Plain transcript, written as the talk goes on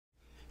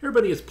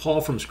Everybody, it's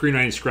Paul from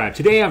Screenwriting Scribe.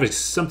 Today I have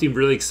something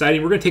really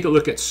exciting. We're going to take a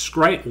look at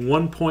Scrite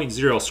 1.0.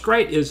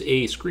 Scrite is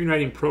a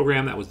screenwriting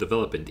program that was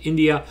developed in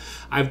India.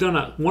 I've done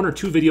one or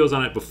two videos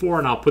on it before,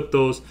 and I'll put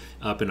those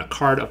up in a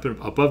card up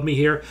above me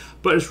here.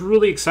 But it's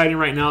really exciting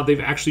right now. They've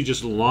actually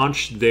just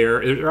launched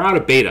they're out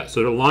of beta, so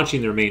they're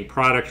launching their main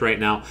product right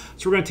now.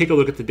 So we're going to take a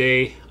look at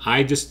today.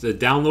 I just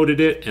downloaded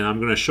it, and I'm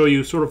going to show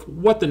you sort of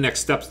what the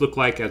next steps look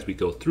like as we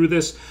go through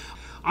this.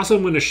 Also,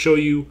 I'm going to show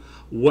you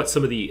what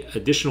some of the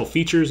additional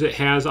features it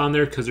has on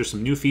there, because there's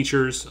some new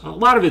features. A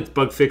lot of it's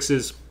bug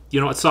fixes. You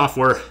know, it's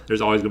software.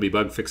 There's always going to be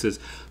bug fixes.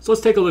 So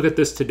let's take a look at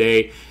this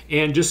today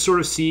and just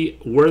sort of see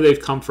where they've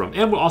come from.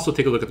 And we'll also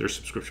take a look at their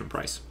subscription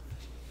price.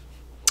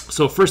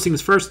 So first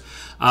things first,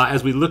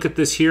 as we look at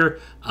this here,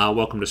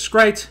 welcome to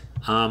Scrite.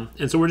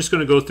 And so we're just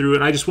going to go through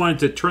it. I just wanted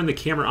to turn the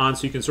camera on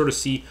so you can sort of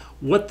see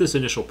what this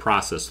initial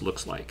process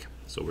looks like.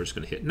 So we're just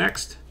going to hit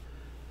next.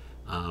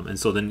 And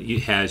so then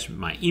it has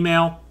my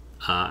email.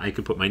 I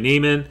could put my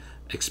name in,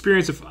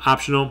 experience if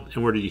optional,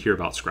 and where did you hear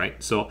about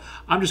Scrite? So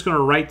I'm just going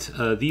to write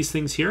these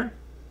things here.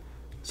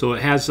 So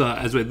it has,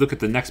 as we look at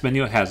the next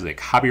menu, it has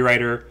like hobby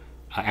writer,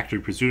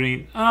 actively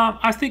pursuing.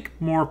 I think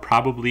more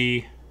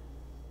probably,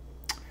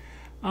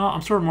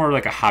 I'm sort of more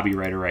like a hobby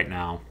writer right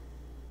now.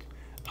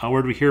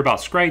 Where do we hear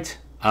about Scrite?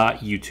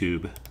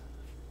 YouTube.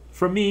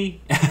 From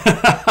me.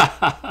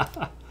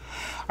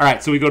 All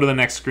right, so we go to the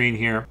next screen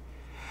here.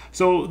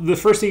 So the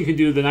first thing you can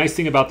do, the nice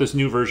thing about this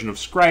new version of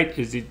Scrite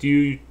is that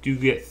you do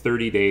get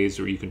 30 days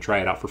where you can try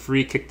it out for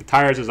free, kick the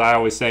tires, as I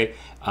always say,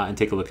 and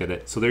take a look at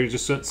it. So they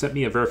just sent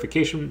me a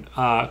verification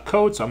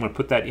code, so I'm going to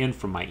put that in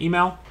from my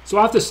email. So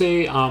I have to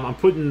say I'm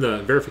putting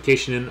the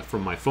verification in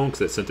from my phone because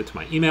it sent it to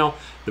my email.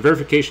 The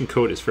verification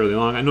code is fairly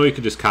long. I know you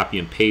could just copy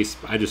and paste.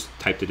 I just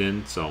typed it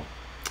in, so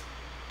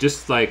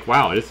just like,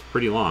 wow, it's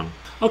pretty long.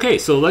 Okay,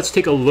 so let's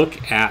take a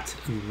look at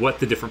what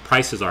the different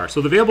prices are. So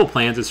the available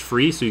plans is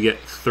free, so you get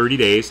 30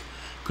 days,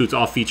 includes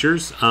all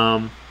features.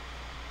 And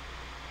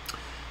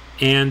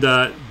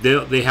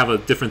they have a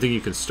different thing you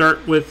can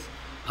start with.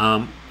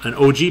 An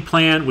OG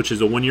plan, which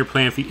is a one-year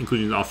plan,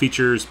 including all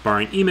features,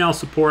 barring email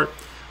support.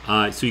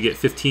 So you get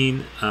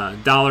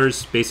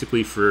 $15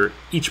 basically for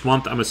each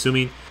month, I'm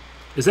assuming.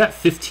 Is that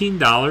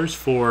 $15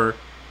 for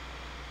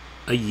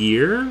a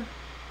year?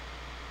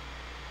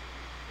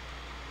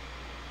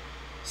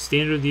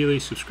 Standard yearly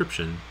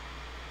subscription.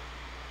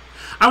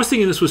 I was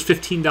thinking this was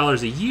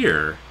 $15 a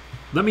year.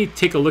 Let me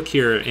take a look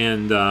here,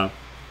 and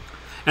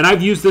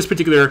I've used this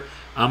particular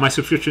my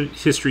subscription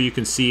history. You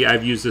can see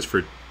I've used this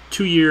for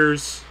 2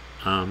 years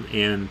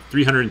and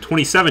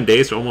 327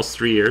 days, so almost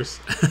 3 years.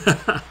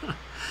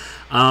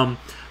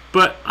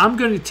 But I'm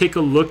going to take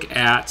a look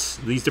at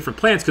these different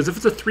plans, because if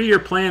it's a 3-year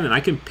plan and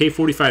I can pay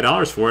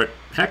 $45 for it,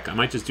 heck, I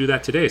might just do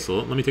that today. So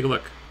let me take a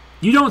look.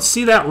 You don't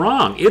see that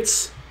wrong.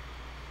 It's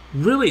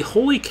really,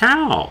 holy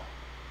cow.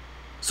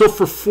 So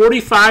for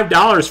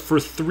 $45 for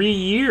 3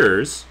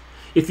 years,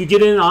 if you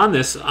get in on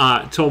this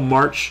till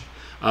March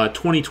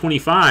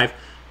 2025,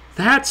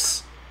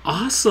 that's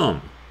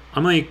awesome.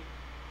 I'm like,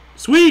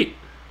 sweet,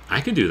 I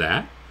can do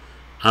that.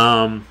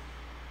 I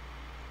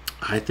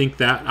think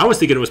that, I was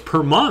thinking it was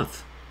per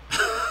month.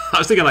 I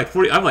was thinking like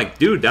 40, I'm like,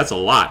 dude, that's a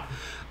lot.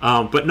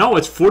 But no,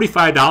 it's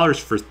 $45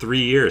 for 3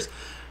 years.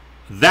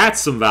 That's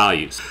some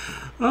values.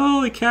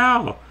 Holy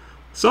cow.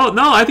 So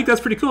no, I think that's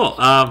pretty cool.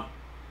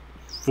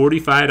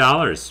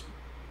 $45.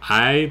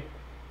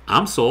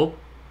 I'm sold.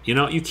 You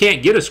know, you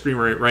can't get a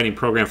screenwriting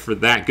program for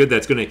that good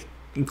that's going to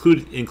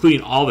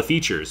including all the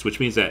features, which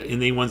means that in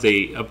the ones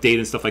they update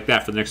and stuff like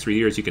that for the next 3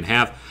 years you can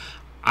have.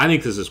 I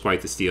think this is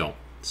quite the steal.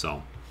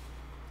 So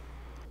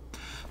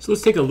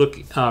let's take a look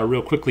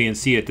real quickly and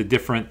see at the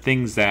different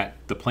things that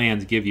the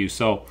plans give you.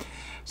 So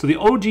the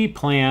OG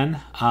plan,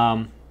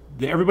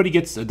 everybody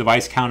gets a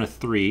device count of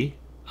 3.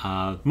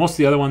 Most of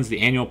the other ones,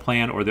 the annual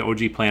plan or the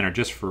OG plan, are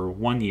just for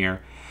 1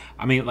 year.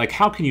 I mean, like,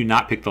 how can you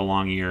not pick the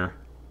long-term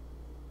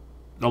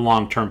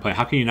plan?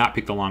 How can you not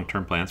pick the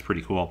long-term plan? That's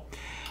pretty cool.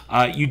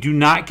 You do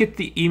not get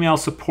the email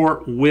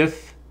support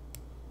with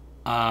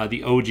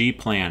the OG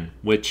plan,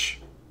 which,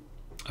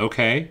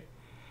 okay.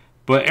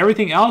 But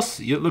everything else,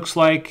 it looks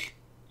like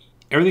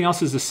everything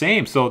else is the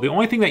same. So the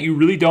only thing that you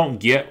really don't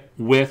get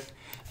with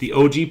the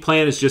OG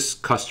plan is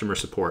just customer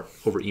support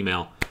over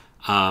email.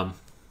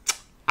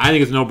 I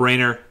think it's a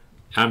no-brainer.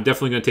 I'm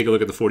definitely going to take a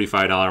look at the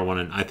 $45 one,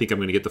 and I think I'm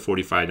going to get the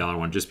 $45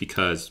 one just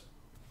because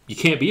you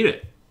can't beat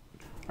it.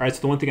 All right, so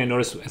the one thing I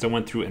noticed as I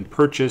went through and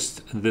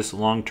purchased this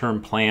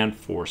long-term plan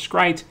for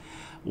Scrite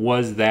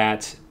was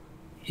that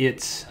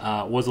it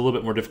was a little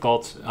bit more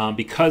difficult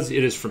because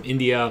it is from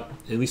India.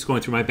 At least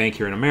going through my bank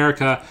here in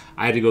America,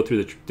 I had to go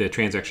through the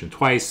transaction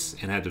twice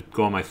and had to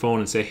go on my phone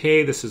and say,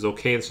 hey, this is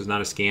okay, this is not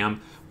a scam.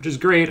 which is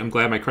great. I'm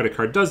glad my credit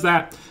card does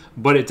that,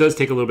 but it does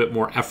take a little bit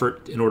more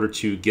effort in order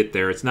to get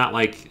there. It's not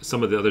like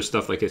some of the other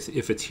stuff, like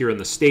if it's here in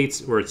the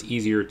States, where it's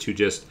easier to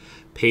just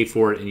pay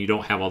for it and you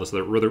don't have all this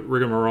other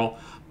rigmarole.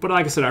 But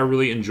like I said, I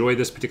really enjoy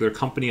this particular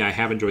company. I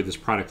have enjoyed this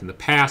product in the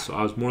past, so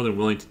I was more than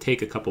willing to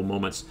take a couple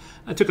moments.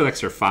 I took an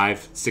extra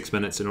 5-6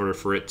 minutes in order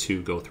for it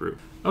to go through.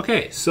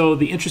 Okay, so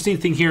the interesting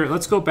thing here,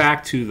 let's go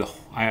back to the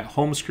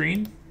home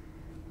screen.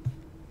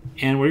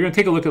 And we're going to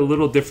take a look a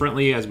little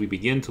differently as we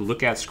begin to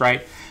look at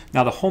Scrite.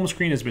 Now the home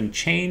screen has been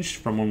changed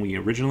from when we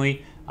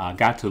originally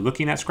got to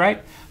looking at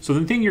Scrite. So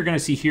the thing you're going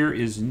to see here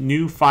is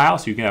new file.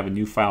 So you can have a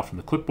new file from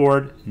the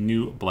clipboard,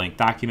 new blank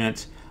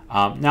document.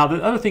 Now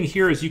the other thing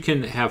here is you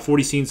can have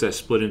 40 scenes that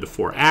split into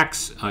 4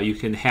 acts. You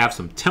can have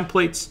some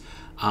templates.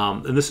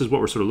 And this is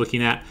what we're sort of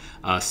looking at.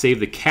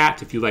 Save the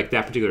cat, if you like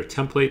that particular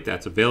template,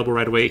 that's available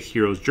right away.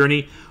 Hero's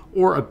Journey,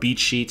 or a beat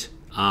sheet,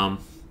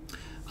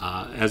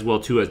 as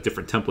well too as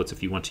different templates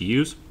if you want to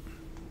use.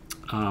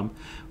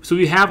 So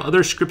we have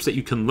other scripts that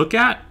you can look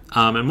at,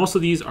 and most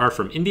of these are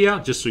from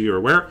India, just so you're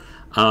aware.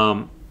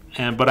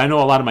 But I know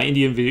a lot of my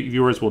Indian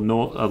viewers will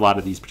know a lot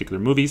of these particular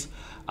movies.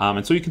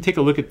 And so you can take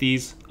a look at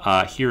these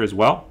here as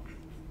well.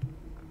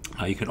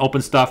 You can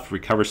open stuff,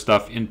 recover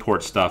stuff,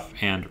 import stuff,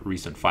 and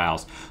recent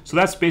files. So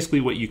that's basically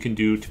what you can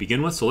do to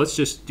begin with. So let's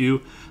just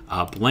do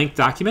a blank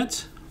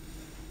document.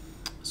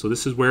 So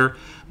this is where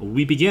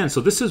we begin. So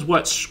this is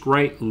what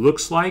Scrite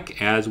looks like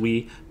as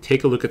we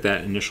take a look at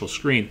that initial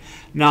screen.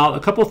 Now, a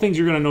couple of things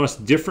you're going to notice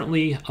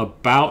differently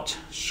about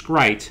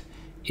Scrite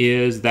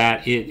is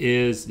that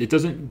it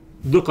doesn't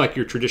look like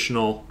your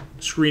traditional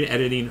screen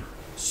editing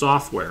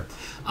software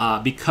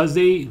because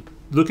they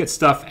look at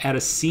stuff at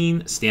a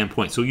scene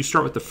standpoint. So you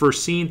start with the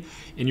first scene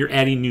and you're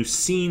adding new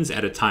scenes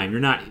at a time. You're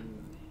not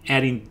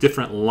adding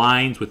different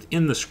lines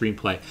within the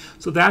screenplay.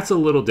 So that's a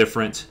little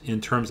different in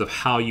terms of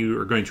how you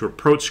are going to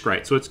approach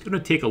Scrite. So it's going to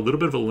take a little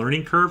bit of a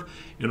learning curve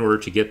in order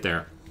to get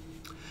there.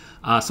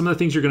 Some of the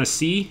things you're going to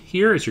see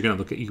here is you can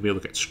be able to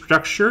look at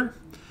structure.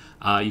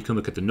 You can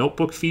look at the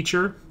notebook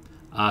feature.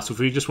 So if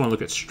you just want to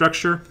look at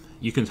structure,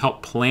 you can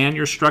help plan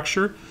your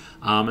structure.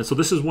 And so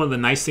this is one of the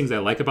nice things I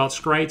like about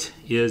Scrite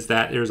is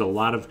that there's a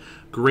lot of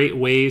great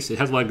ways. It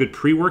has a lot of good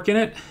pre-work in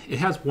it. It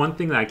has one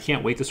thing that I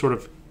can't wait to sort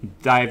of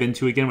dive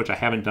into again, which I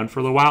haven't done for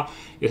a little while.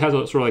 It has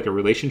a sort of like a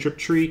relationship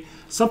tree,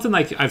 something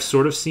like I've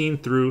sort of seen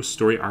through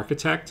Story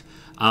Architect.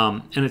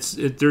 And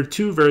they're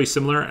two very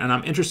similar, and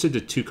I'm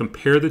interested to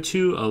compare the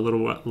two a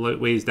little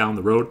ways down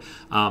the road.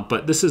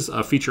 But this is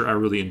a feature I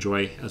really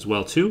enjoy as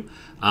well too.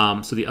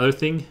 So the other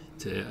thing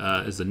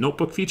is the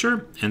notebook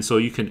feature, and so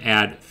you can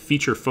add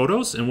feature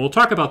photos, and we'll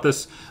talk about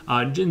this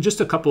in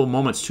just a couple of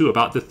moments too,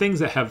 about the things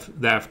that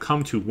have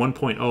come to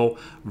 1.0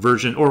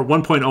 version or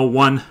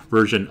 1.01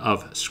 version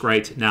of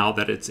Scrite now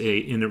that it's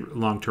in a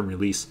long-term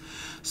release.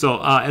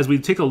 So as we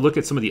take a look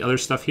at some of the other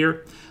stuff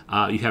here,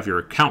 you have your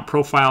account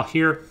profile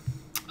here.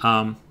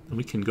 And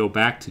we can go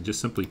back to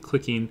just simply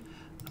clicking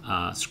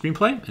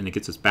screenplay, and it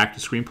gets us back to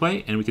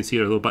screenplay, and we can see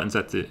our little buttons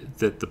at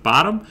the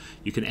bottom.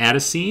 You can add a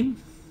scene,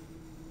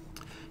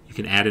 you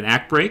can add an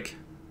act break,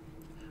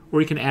 or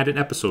you can add an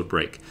episode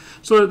break.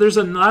 So there's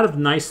a lot of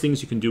nice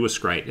things you can do with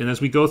Scrite. And as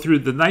we go through,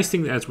 the nice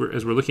thing as we're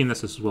looking at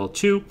this as well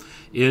too,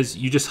 is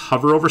you just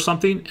hover over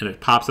something and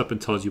it pops up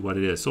and tells you what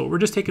it is. So we're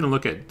just taking a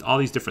look at all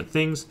these different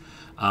things.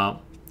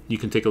 You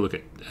can take a look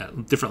at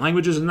different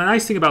languages. And the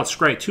nice thing about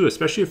Scrite too,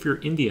 especially if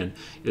you're Indian,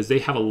 is they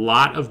have a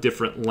lot of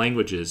different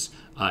languages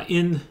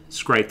in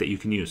Scrite that you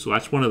can use. So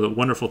that's one of the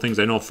wonderful things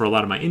I know for a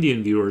lot of my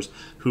Indian viewers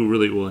who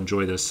really will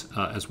enjoy this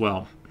as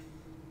well.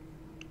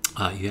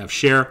 You have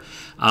share.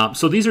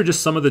 So these are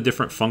just some of the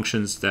different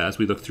functions that as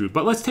we look through.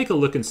 But let's take a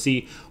look and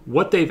see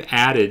what they've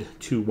added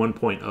to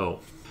 1.0.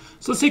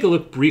 So let's take a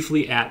look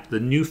briefly at the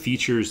new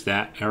features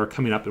that are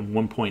coming up in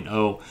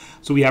 1.0.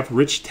 So we have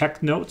rich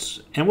text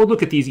notes, and we'll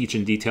look at these each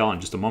in detail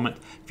in just a moment.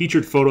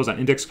 Featured photos on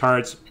index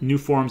cards, new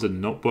forms in the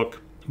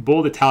notebook,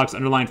 bold, italics,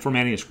 underline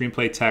formatting of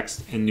screenplay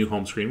text, and new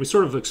home screen. We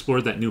sort of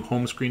explored that new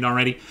home screen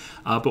already,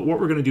 but what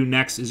we're going to do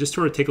next is just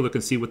sort of take a look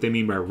and see what they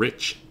mean by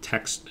rich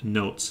text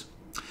notes.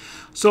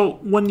 So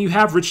when you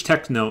have rich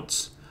text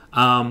notes,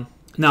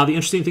 now the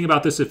interesting thing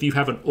about this, if you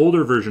have an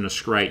older version of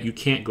Scrite, you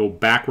can't go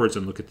backwards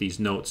and look at these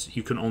notes.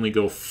 You can only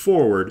go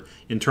forward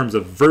in terms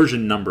of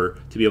version number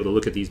to be able to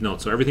look at these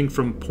notes. So everything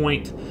from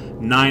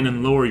 0.9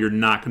 and lower, you're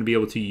not going to be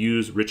able to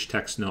use rich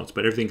text notes,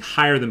 but everything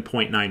higher than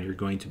 0.9, you're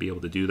going to be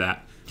able to do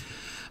that.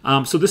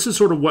 So this is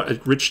sort of what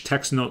a rich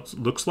text note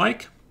looks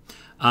like.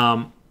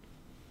 And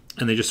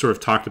they just sort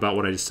of talked about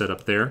what I just set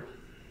up there.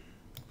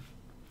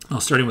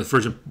 Starting with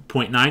version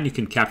 0.9, you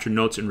can capture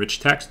notes in rich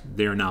text.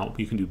 There now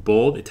you can do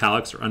bold,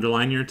 italics, or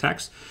underline your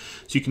text.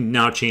 So you can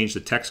now change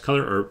the text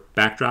color or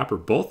backdrop or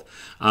both.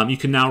 You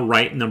can now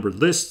write numbered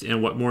lists,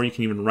 and what more, you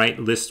can even write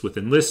lists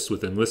within lists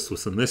within lists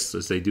within lists,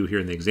 as they do here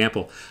in the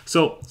example.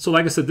 So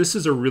like I said, this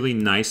is a really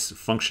nice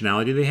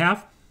functionality they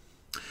have.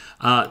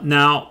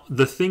 Now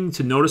the thing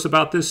to notice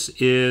about this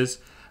is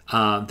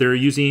they're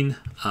using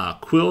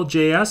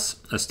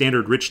Quill.js, a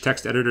standard rich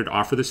text editor, to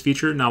offer this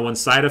feature. Now, one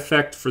side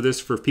effect for this,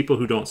 for people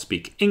who don't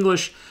speak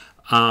English,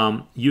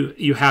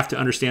 you have to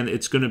understand that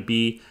it's going to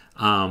be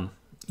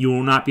you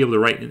will not be able to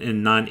write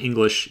in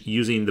non-English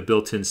using the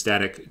built-in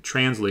static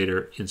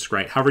translator in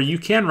Scrite. However, you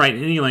can write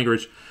in any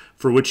language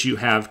for which you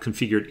have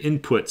configured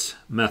inputs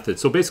method.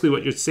 So basically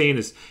what you're saying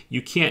is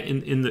you can't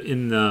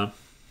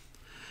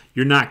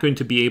you're not going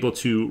to be able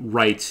to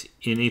write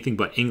in anything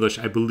but English,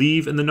 I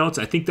believe, in the notes.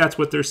 I think that's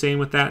what they're saying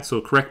with that.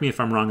 So correct me if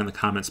I'm wrong in the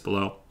comments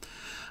below.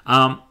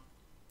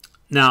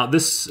 Now,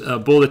 this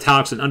bold,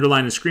 italics, and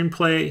underline in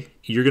screenplay,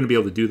 you're going to be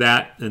able to do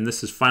that. And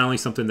this is finally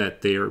something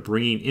that they are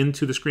bringing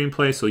into the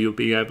screenplay. So you'll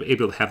be able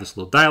to have this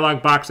little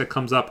dialog box that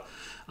comes up,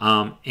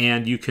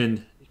 and you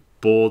can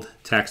bold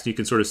text. You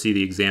can sort of see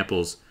the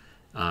examples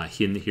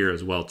in here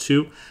as well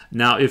too.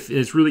 Now, if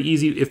it's really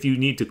easy, if you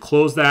need to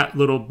close that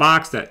little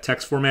box, that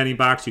text formatting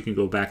box, you can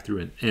go back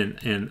through and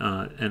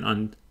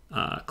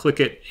unclick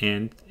it,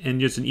 and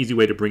just an easy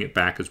way to bring it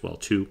back as well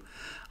too.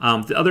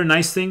 The other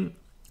nice thing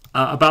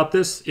about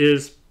this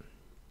is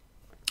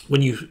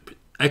when you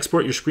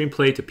export your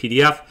screenplay to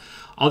PDF,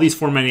 all these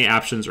formatting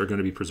options are going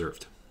to be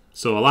preserved.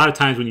 So a lot of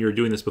times when you were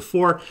doing this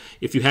before,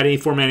 if you had any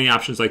formatting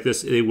options like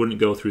this, they wouldn't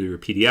go through your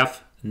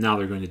PDF. Now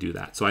they're going to do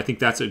that. So I think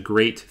that's a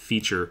great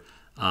feature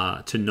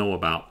to know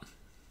about.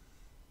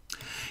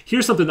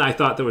 Here's something that I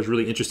thought that was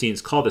really interesting.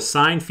 It's called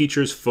Assign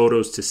Features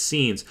Photos to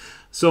Scenes.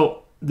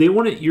 So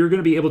you're going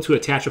to be able to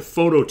attach a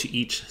photo to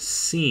each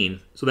scene,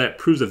 so that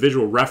proves a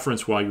visual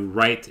reference while you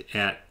write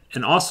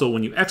and also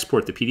when you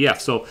export the PDF.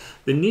 So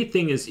the neat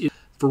thing is,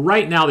 for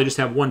right now, they just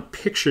have one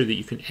picture that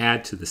you can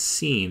add to the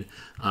scene.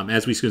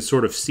 As we can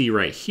sort of see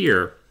right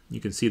here,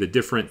 you can see the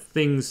different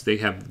things. They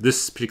have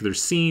this particular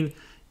scene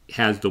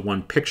has the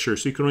one picture,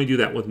 so you can only do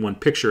that with one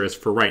picture as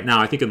for right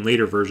now. I think in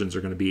later versions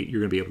you're going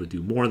to be able to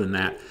do more than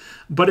that.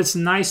 But it's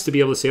nice to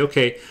be able to say,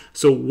 okay,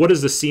 so what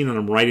is the scene that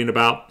I'm writing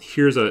about?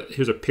 Here's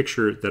a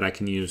picture that I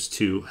can use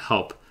to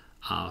help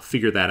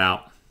figure that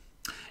out.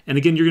 And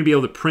again, you're going to be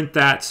able to print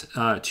that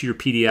to your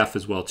PDF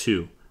as well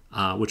too,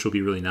 which will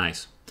be really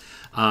nice.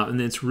 And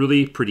it's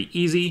really pretty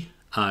easy.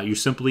 You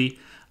simply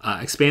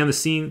expand the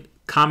scene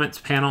comments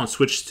panel and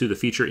switch to the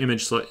feature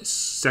image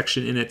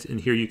section in it.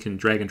 And here you can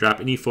drag and drop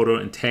any photo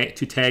and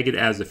tag it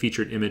as the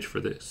featured image for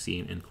the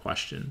scene in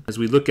question. As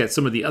we look at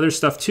some of the other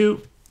stuff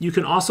too, you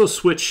can also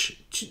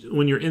switch to,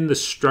 when you're in the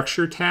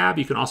structure tab,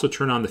 you can also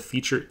turn on the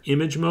feature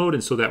image mode.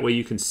 And so that way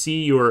you can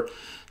see your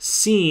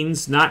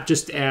scenes not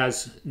just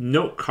as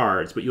note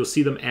cards, but you'll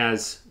see them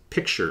as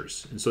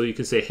pictures. And so you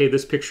can say, hey,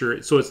 this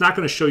picture, so it's not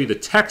going to show you the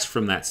text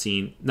from that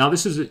scene. Now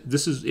this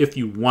is if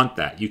you want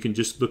that. You can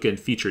just look in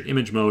featured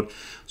image mode.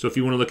 So if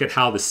you want to look at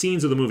how the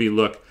scenes of the movie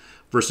look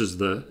versus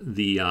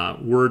the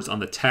words on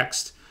the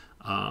text,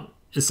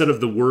 instead of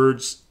the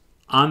words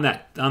on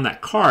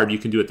that card, you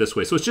can do it this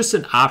way. So it's just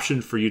an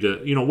option for you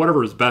to,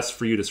 whatever is best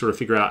for you to sort of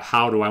figure out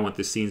how do I want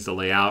the scenes to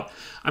lay out.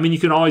 I mean, you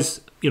can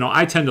always,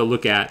 I tend to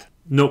look at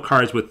note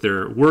cards with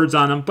their words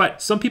on them,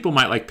 but some people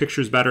might like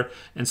pictures better,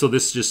 and so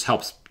this just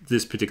helps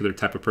this particular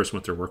type of person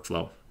with their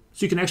workflow.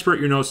 So you can export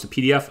your notes to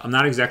PDF. I'm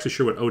not exactly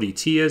sure what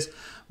ODT is,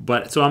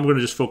 but so I'm going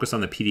to just focus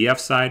on the PDF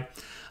side.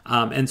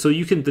 And so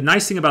the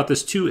nice thing about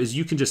this too is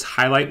you can just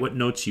highlight what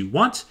notes you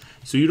want.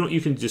 So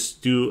you can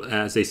just do,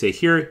 as they say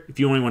here, if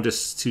you only want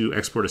to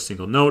export a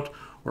single note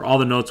or all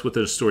the notes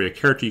within a story or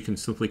character, you can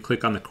simply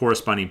click on the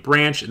corresponding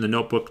branch in the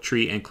notebook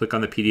tree and click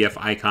on the PDF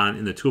icon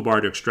in the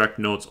toolbar to extract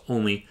notes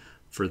only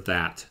for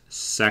that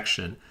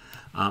section.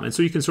 And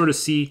so you can sort of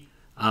see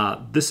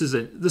this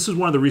is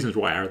one of the reasons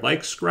why I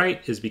like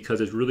Scrite, is because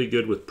it's really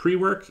good with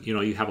pre-work.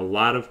 You have a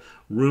lot of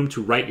room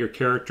to write your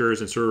characters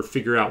and sort of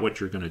figure out what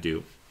you're going to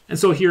do. And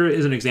so here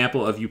is an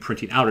example of you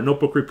printing out a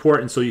notebook report,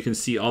 and so you can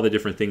see all the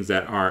different things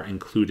that are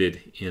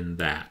included in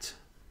that.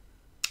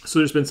 So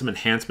there's been some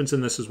enhancements in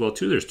this as well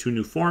too. There's 2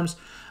 new forms.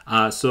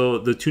 So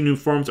the 2 new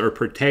forms are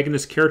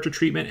protagonist character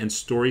treatment and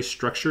story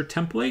structure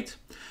template.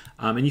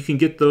 And you can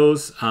get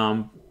those.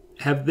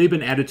 They've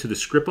been added to the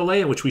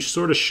Scrite, which we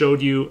sort of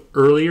showed you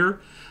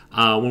earlier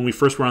when we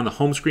first were on the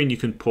home screen. You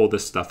can pull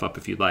this stuff up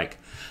if you'd like.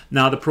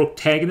 Now, the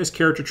protagonist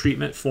character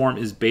treatment form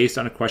is based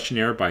on a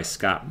questionnaire by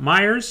Scott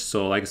Myers.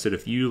 So like I said,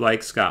 if you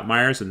like Scott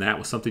Myers and that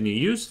was something you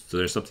used, so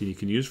there's something you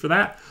can use for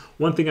that.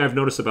 One thing I've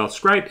noticed about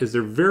Scrite is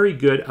they're very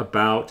good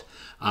about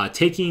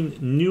taking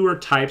newer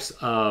types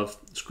of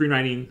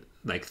screenwriting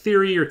like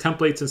theory or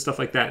templates and stuff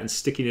like that and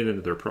sticking it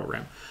into their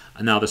program.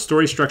 Now, the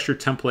story structure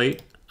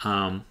template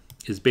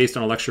is based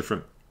on a lecture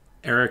from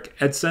Eric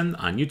Edson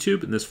on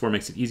YouTube, and this form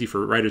makes it easy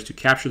for writers to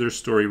capture their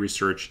story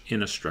research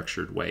in a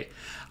structured way.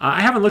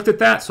 I haven't looked at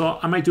that, so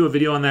I might do a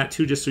video on that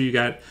too, just so you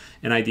got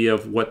an idea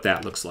of what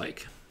that looks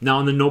like. Now,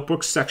 in the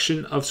notebook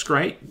section of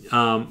Scrite,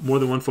 more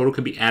than one photo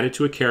can be added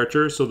to a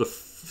character.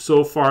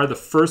 So far, the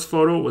first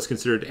photo was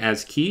considered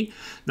as key.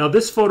 Now,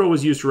 this photo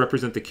was used to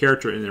represent the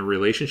character in a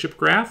relationship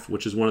graph,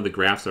 which is one of the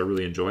graphs I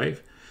really enjoy.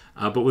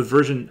 But with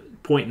version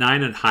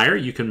 0.9 and higher,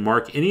 you can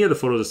mark any of the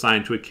photos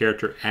assigned to a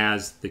character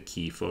as the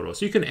key photo.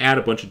 So you can add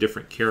a bunch of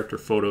different character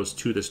photos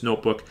to this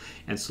notebook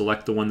and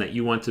select the one that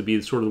you want to be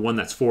sort of the one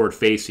that's forward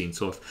facing.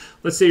 So if,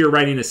 let's say you're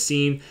writing a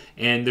scene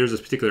and there's a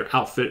particular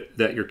outfit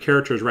that your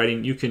character is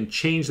writing, you can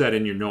change that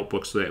in your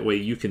notebook so that way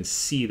you can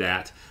see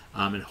that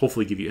and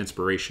hopefully give you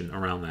inspiration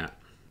around that.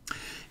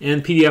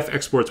 And PDF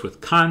exports with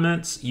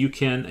comments. You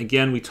can,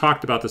 again, we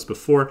talked about this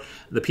before,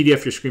 the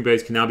PDF your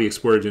screenplays can now be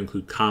exported to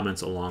include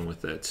comments along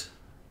with it.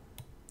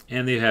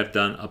 And they have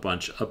done a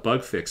bunch of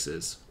bug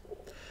fixes.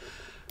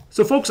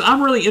 So folks,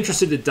 I'm really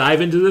interested to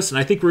dive into this, and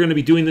I think we're going to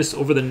be doing this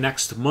over the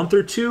next month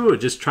or two,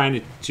 just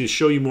trying to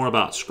show you more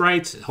about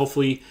Scrite,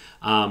 hopefully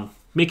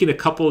making a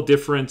couple of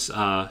different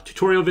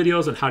tutorial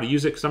videos on how to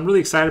use it, because I'm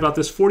really excited about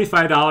this.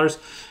 $45,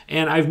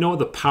 and I know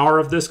the power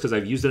of this because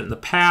I've used it in the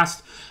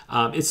past.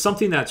 It's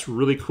something that's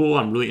really cool.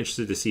 I'm really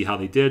interested to see how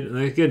they did. And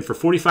again, for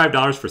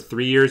 $45 for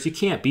 3 years, you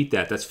can't beat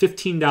that. That's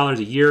 $15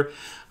 a year.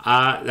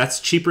 That's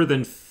cheaper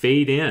than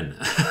Fade In.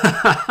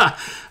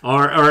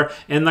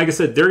 And like I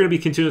said, they're going to be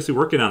continuously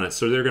working on it,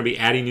 so they're going to be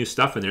adding new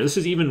stuff in there. This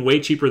is even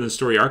way cheaper than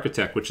Story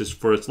Architect, which is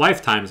for its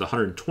lifetime is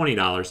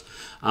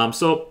 $120.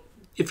 So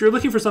if you're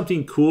looking for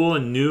something cool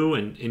and new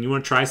and you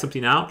want to try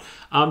something out,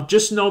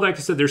 just know, like I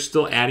said, they're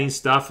still adding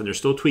stuff and they're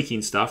still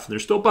tweaking stuff and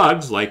there's still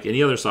bugs like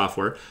any other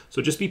software.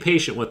 So just be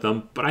patient with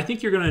them. But I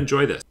think you're going to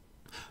enjoy this.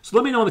 So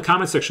let me know in the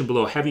comment section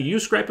below, have you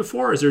used Scrite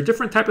before? Is there a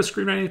different type of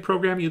screenwriting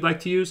program you'd like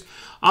to use?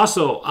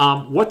 Also,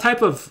 what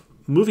type of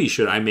movie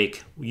should I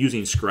make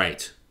using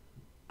Scrite?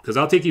 Because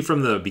I'll take you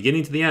from the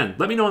beginning to the end.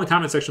 Let me know in the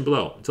comment section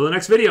below. Until the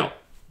next video,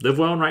 live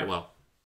well and write well.